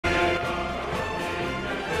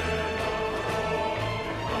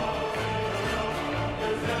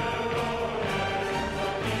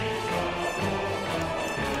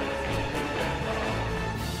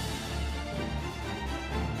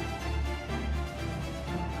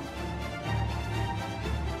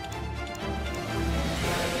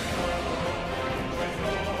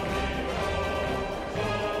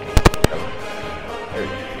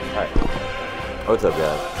What's up,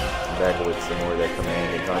 guys? I'm back with some more of that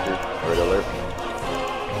Command and Conquer Red Alert.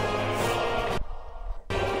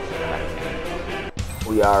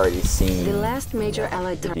 We already seen the last major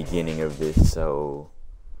allied the beginning of this, so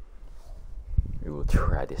we will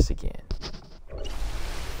try this again.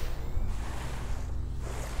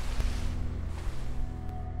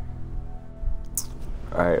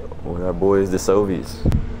 Alright, with our boys, the Soviets.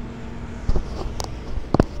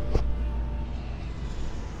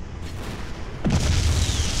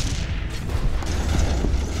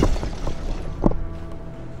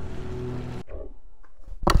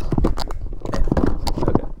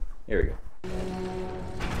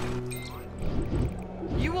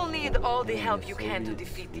 The help you can to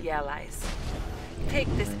defeat the Allies. Take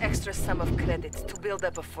this extra sum of credits to build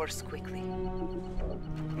up a force quickly.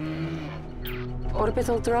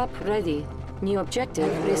 Orbital drop ready. New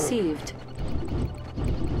objective received.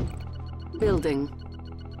 Building.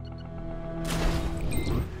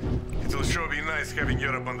 It'll sure be nice having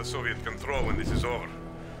Europe under Soviet control when this is over.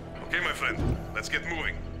 Okay, my friend, let's get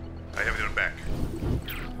moving. I have your back.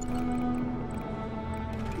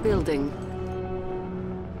 Building.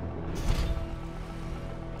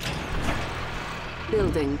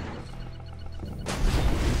 Building.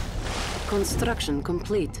 Construction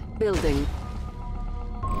complete. Building.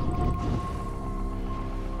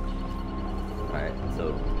 Alright,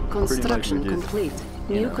 so construction complete.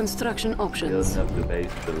 New construction options. Building up the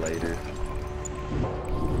base for later.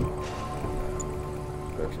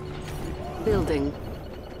 Building.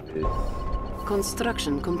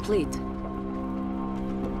 Construction complete.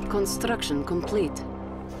 Construction complete.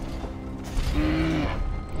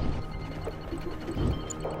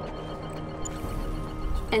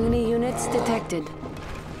 Enemy units detected.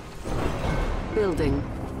 Building.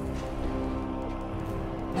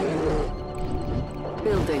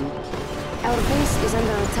 Building. Our base is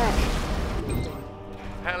under attack.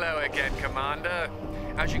 Hello again, Commander.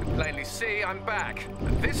 As you can plainly see, I'm back.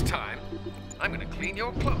 And this time, I'm gonna clean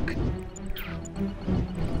your cloak.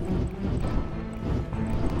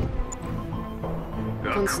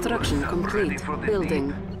 Construction complete.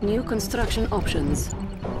 Building. New construction options.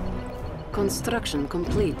 Construction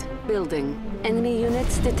complete. Building. Enemy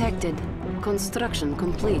units detected. Construction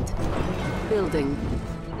complete. Building.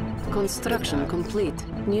 Construction complete.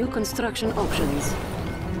 New construction options.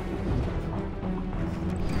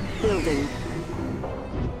 Building.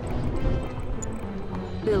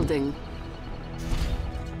 Building.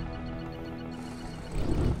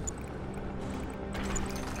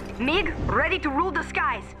 MiG, ready to rule the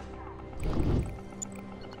skies.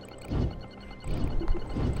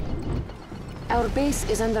 Our base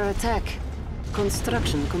is under attack.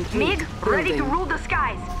 Construction complete. MiG, ready to rule the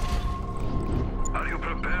skies. Are you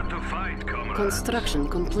prepared to fight, comrade? Construction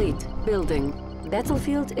complete. Building.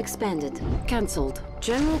 Battlefield expanded. Cancelled.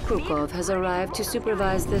 General Krukov has arrived to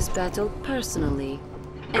supervise this battle personally.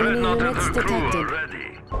 Enemy units detected.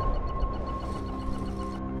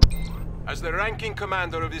 As the ranking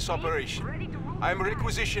commander of this operation, I am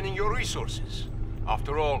requisitioning your resources.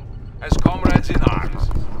 After all, as comrades in arms,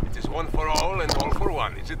 it is one for all and all for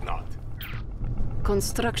one, is it not?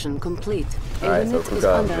 Construction complete. A Alright, unit so is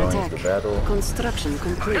Krukov under joins attack. the battle. Construction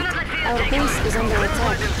complete. Our base is under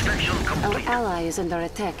attack. Our ally is under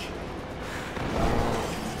attack.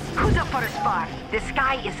 Who's up for a spar? The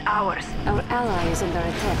sky is ours. Our ally is under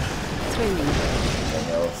attack. Training. Anything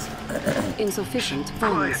else? Insufficient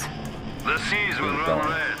funds. The seas will run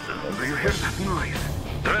red. Do you hear that noise?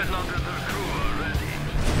 Dreadnought and their crew are ready.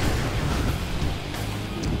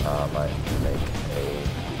 Might make a...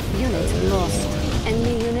 Unit lost.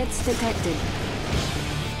 Enemy units detected.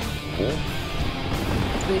 Cool.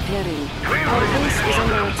 Repairing. Our base is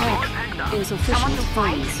under attack. Insufficient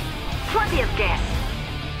funds. Plenty of gas.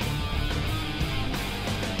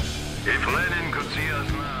 If Lenin could see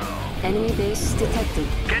us now. Enemy base detected.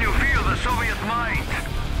 Can you feel the Soviet might?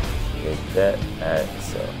 Get that. Alright,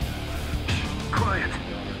 so... Quiet.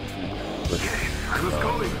 I was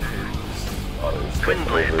going. Twin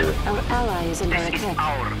blade. Our ally is under attack.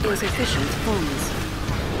 Insufficient funds.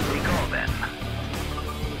 We go then.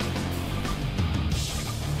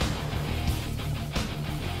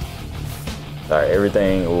 Sorry,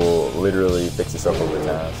 everything will literally fix itself over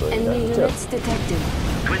time, so you Enemy know, units detected.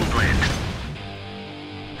 Twin blade.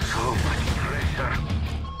 So much pressure.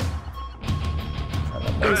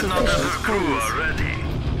 Insufficient funds. Ready.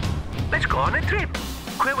 Let's go on a trip.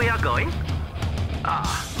 Where we are going?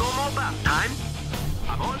 No more bath time.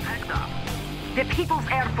 I'm all packed up. The People's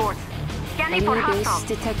Air Force. Scanning for Enemy base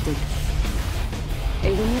hostiles. detected. A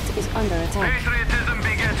unit is under attack. Patriotism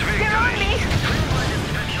begets They're on victory.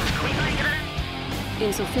 me!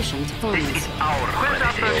 Insufficient This funds. is our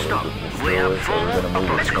first stop. We So have we're full gonna move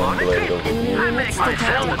the let's go stone on a blade trip. over Enemy here. I units make myself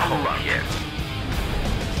detected. at home here.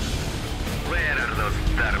 Where are those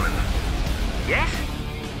vermin? Yes?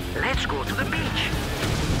 Let's go to the beach.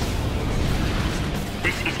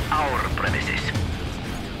 This is our premises.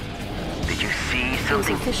 Did you see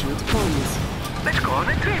something? Insufficient funds. Let's go on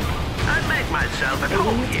a trip. I make myself at A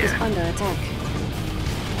home unit is here. under attack.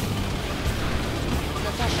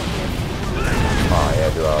 Oh yeah,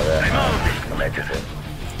 do all that. Remove this Come back to it.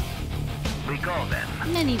 We go then.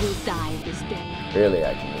 Many will die this day. Really,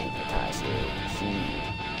 I can move the passive.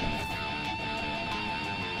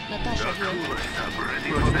 Natasha here.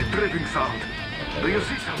 What's that dripping sound? Do you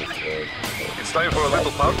see something? It's time for a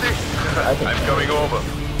little party. I think I'm coming over.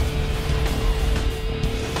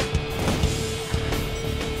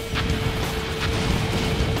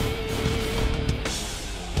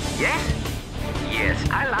 Yes? Yes,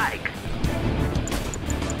 I like.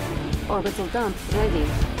 Orbital dump ready.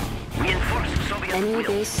 Reinforced Soviet Enemy will.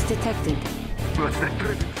 base detected. What's that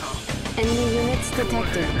dripping sound? Enemy units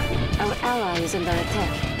detected. Our ally is under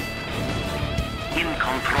attack. In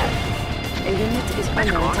control. A unit is Let's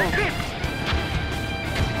under go on a attack. trip.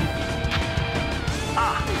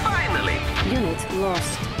 Ah, finally! Unit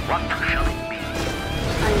lost. What shall it be?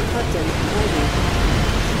 Iron Curtain ready.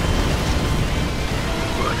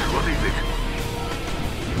 What is it?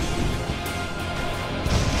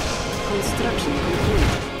 Construction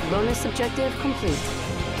complete. Bonus objective complete.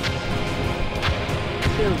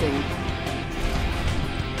 Building.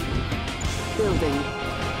 Building.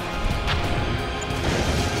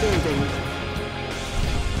 Building.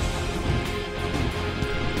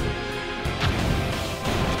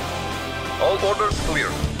 All borders clear.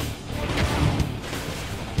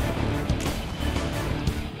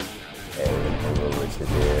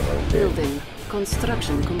 Building.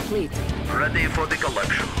 Construction complete. Ready for the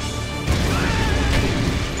collection.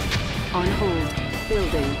 On hold.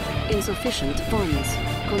 Building. Insufficient funds.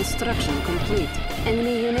 Construction complete.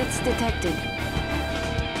 Enemy units detected.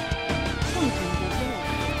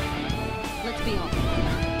 Let's be off.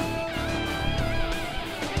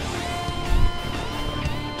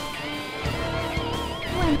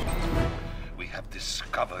 We have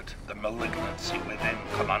discovered the malignancy within,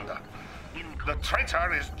 Commander. The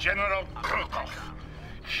traitor is General Krukov.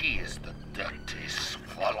 He is the dirty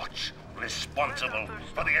swalloch responsible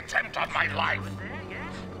for the attempt on my life.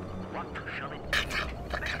 Cut out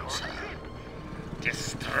the cancer.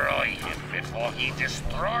 Destroy him before he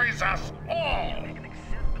destroys us all.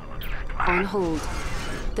 On hold.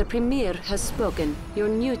 The Premier has spoken. Your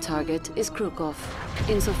new target is Krukov.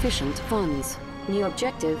 Insufficient funds. New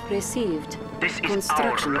objective received. This is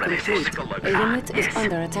Construction our complete. political A unit is yes.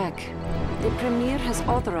 under attack. The Premier has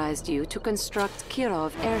authorized you to construct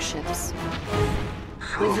Kirov airships.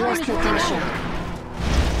 We've lost Natasha.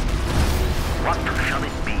 What shall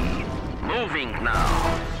it be? Moving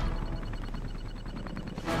now.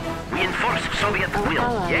 Reinforced Soviet will.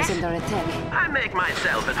 Ally Yes? is under attack. I make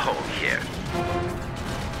myself at home here.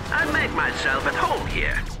 I make myself at home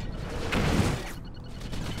here.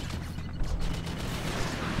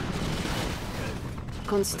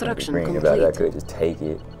 Construction Bring it back, I complete. could just take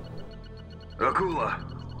it. Akula.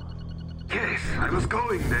 Yes, I was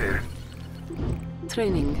going there.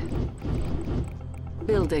 Training.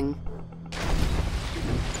 Building.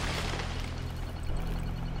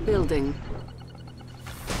 Building.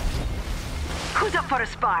 Who's up for a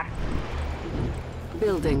spar?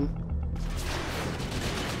 Building.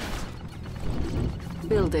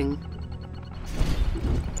 Building.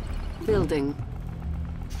 Building.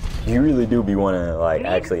 You really do be wanting to like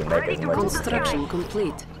actually make as much Construction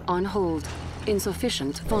complete. On hold.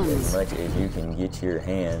 Insufficient as funds. much as you can get your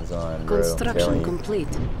hands on, bro. I'm Construction telling you. complete.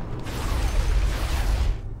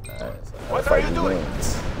 What are Fight you doing?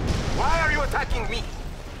 wins. Why are you attacking me?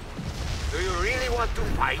 Do you really want to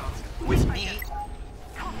fight with me?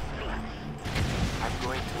 I'm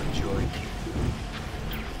going to enjoy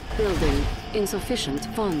you. Building. Insufficient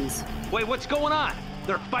funds. Wait, what's going on?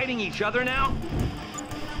 They're fighting each other now?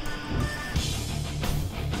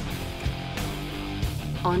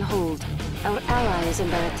 On hold. Our ally is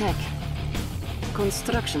under attack.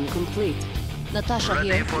 Construction complete. Natasha Ready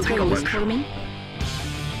here. for the Training collection. for me.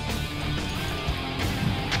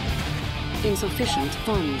 Insufficient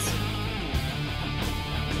funds.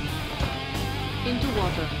 Into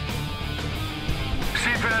water.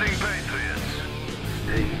 Seafaring Patriots.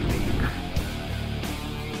 Stay deep.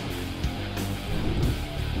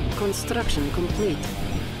 Construction complete.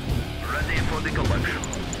 Ready for the collection.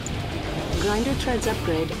 Grinder treads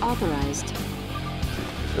upgrade authorized.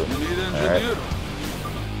 Alright.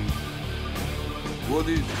 What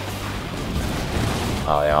is it?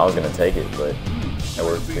 Oh yeah, I was gonna take it, but it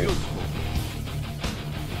worked too.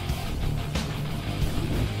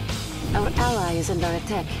 Our ally is under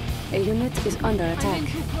attack. A unit is under attack.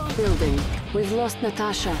 Building. We've lost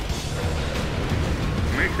Natasha.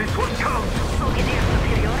 Make this one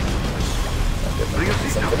count!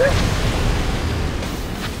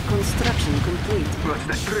 Construction complete. What's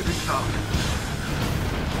that dripping sound?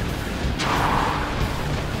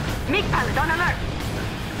 MiG pilot on alert!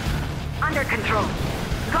 Under control.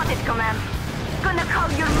 Got it, command. Gonna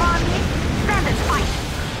call your mommy. Stand and fight.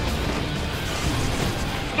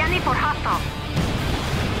 Scanning for hostile.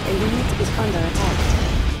 A unit is under attack.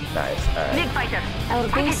 Nice, alright. MiG fighter. Our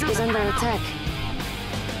base is under attack.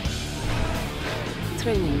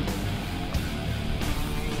 Training.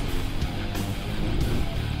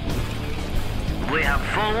 We have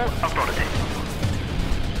full authority.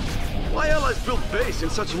 Why allies built base in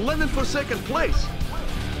such Lenin-forsaken place?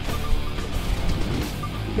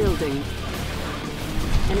 Building.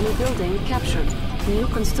 Enemy building captured. New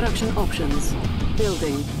construction options.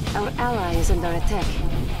 Building. Our ally is under attack.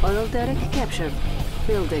 Oil derrick captured.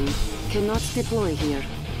 Building. Cannot deploy here.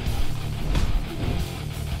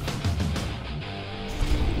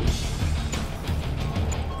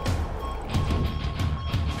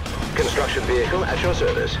 Construction vehicle at your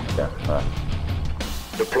service. Yeah,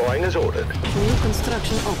 Deploying as ordered. New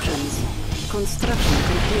construction options. Construction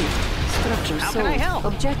complete. Structure How sold. can I help?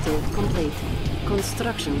 Objective complete.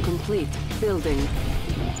 Construction complete. Building.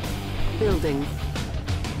 Building.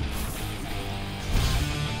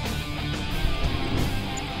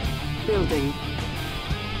 Building.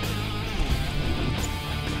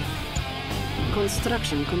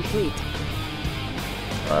 Construction complete.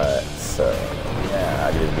 alright, so yeah,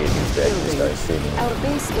 I just get these back and start shooting. Our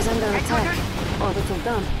base is under attack. Orbital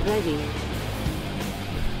dump ready.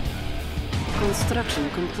 Construction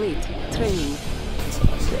complete. Training. So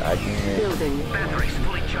shit, I can Building. Batteries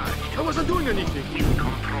fully charged. I wasn't doing anything. In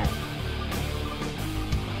control.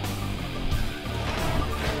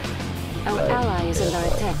 Our ally is under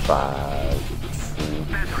attack.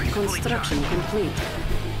 5, Batteries fully Construction charged. complete.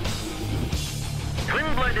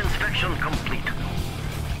 Twin blade inspection complete.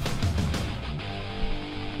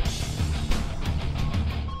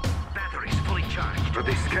 Batteries fully charged. Are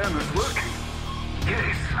the scanners working?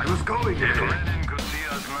 Yes, I was going there. Lenin could see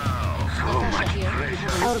us now. So much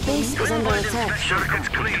pressure. Our base is under attack. Circuits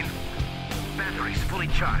clean. Batteries fully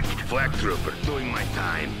charged. Flak trooper, doing my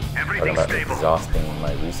time. talking Everything about stable. exhausting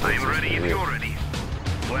my resources. I'm ready if for you're real. ready.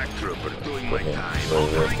 Flak trooper, doing my Okay, time. so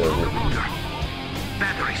we're still good.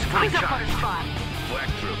 Batteries fully Eyes up for a charged. spot. Flak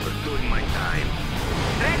trooper, doing my time.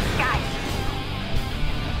 Red sky.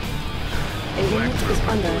 A unit is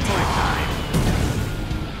under attack.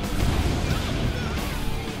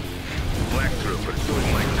 Flak trooper,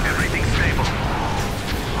 doing my time. Everything stable.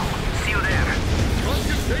 See you there.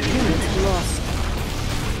 Unit lost.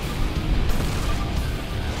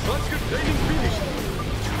 Transcript training finished.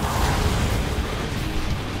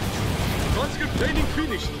 Transcript training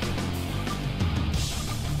finished.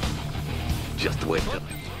 Just wait till...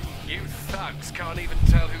 You thugs can't even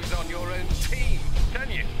tell who's on your own team, can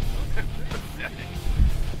you?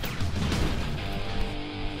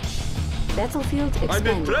 Battlefield I'm in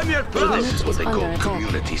expanded. Premier The Plus. unit What is they under call attack.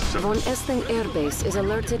 community service. Von Estling Air Base is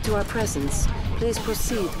alerted to our presence. Please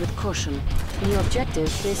proceed with caution. New objective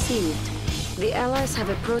received. The Allies have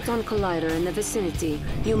a proton collider in the vicinity.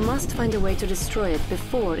 You must find a way to destroy it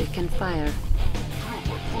before it can fire.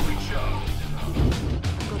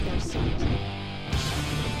 Got their sight.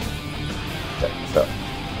 So,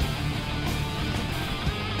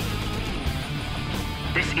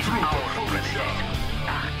 This is our president.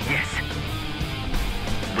 Ah, yes.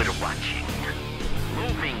 We're watching.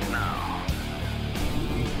 Moving now.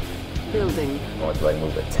 Building. what do I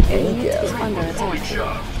move a A tank unit is out? under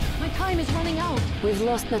attack. My time is running out. We've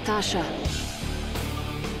lost Natasha.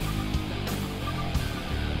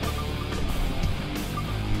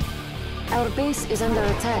 Our base is under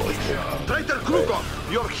attack. Traitor Krukov,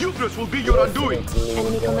 your hubris will be your undoing.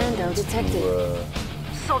 Enemy commando detected.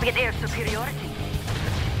 Soviet air superiority.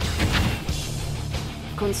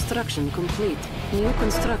 Construction complete. New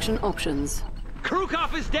construction options.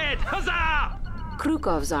 Krukov is dead! Huzzah!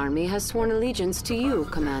 Krukov's army has sworn allegiance to you,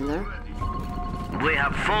 Commander. We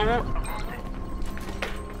have full...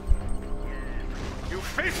 You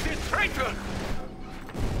filthy traitor!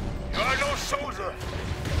 You are no soldier.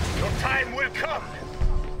 Your time will come.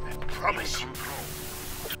 I promise.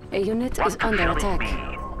 A unit is under attack.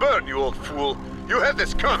 Burn, you old fool. You had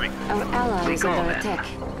this coming. Our ally is under attack.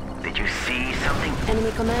 Did you see something?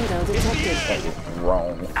 Enemy commando detected.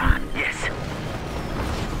 Wrong. Ah, yes.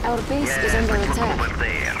 Our base Yes, is under let's look attack. over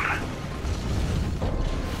there.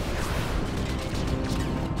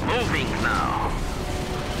 Moving now.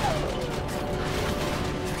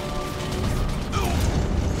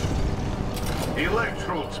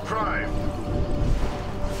 Electrodes prime.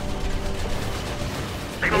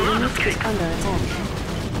 They The will not unit is escape. under attack.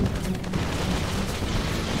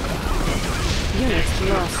 Unit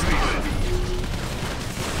lost.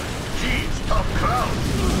 Jeez, tough crowd.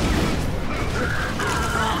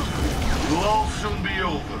 Will all soon be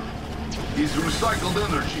over. He's recycled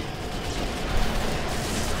energy.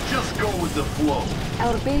 Just go with the flow.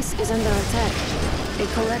 Our base is under attack. A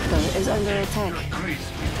collector is under attack.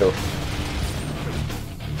 Cool.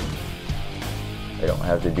 They don't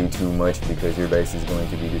have to do too much because your base is going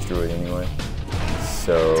to be destroyed anyway.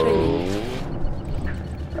 So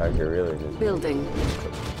I could really just Building.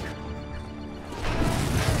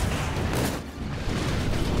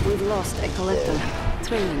 We've lost a collector.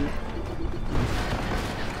 Training.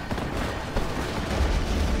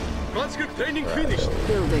 Conscript training finished.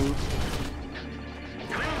 Building.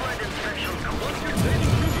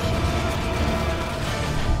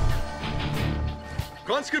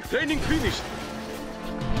 Conscript training finished.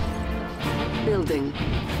 Building.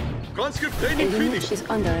 Conscript A training unit finished. is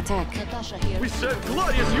under attack. We serve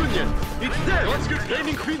glorious union. It's there. Conscript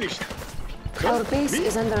training finished. Our base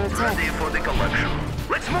is under attack. Ready for the collection.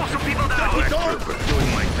 Let's move some people down.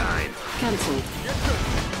 Doing my time. Cancelled.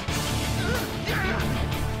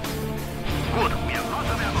 Good. We have lots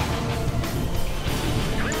of ammo.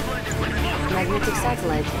 Magnetic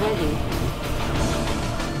satellite ready.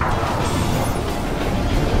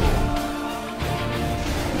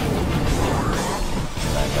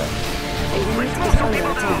 A unit is under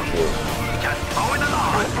attack. Just forward Our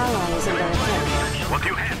along. ally is under attack. What do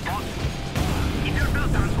you have, boss? Keep your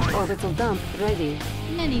belt on, boys. Orbital dump ready.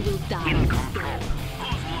 Many will die. In control.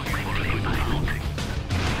 Who's looking for a good time?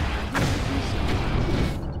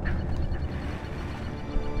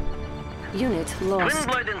 Unit lost. Twin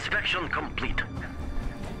blade inspection complete.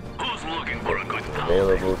 Who's looking for a good time?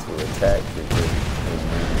 available to attack the group.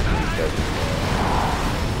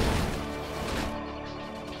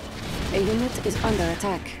 A unit is under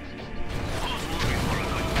attack.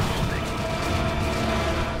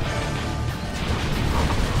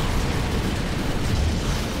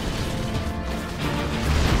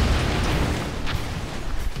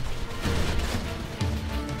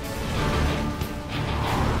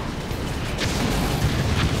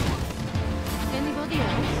 Anybody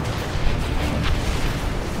else?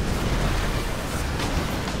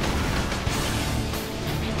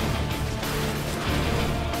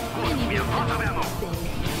 Many will die.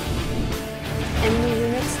 Enemy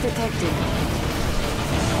units detected.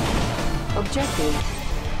 Objective.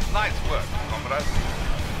 Nice work, comrade.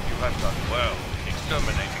 You have done well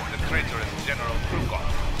exterminating the traitorous General Krukov.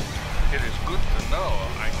 It is good to know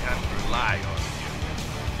I can rely on you.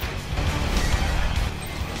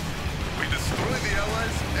 We destroy the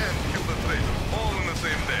Allies and kill the traitor, all in the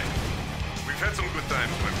same day. We've had some good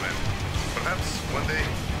times, my friend. Perhaps one day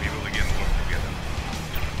we will again work together.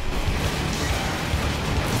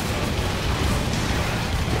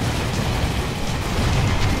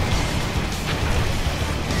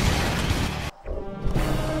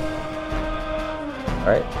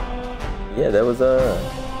 Alright. Yeah, that was that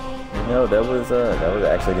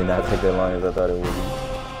actually did not take that long as I thought it would be.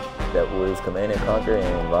 That was Command and Conquer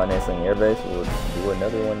and Von Essling Air Base. We'll do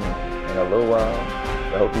another one in a little while.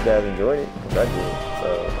 I hope you guys enjoyed it, because I did. So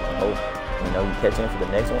I hope you catch in for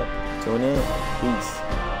the next one. Tune in. Peace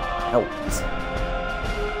out.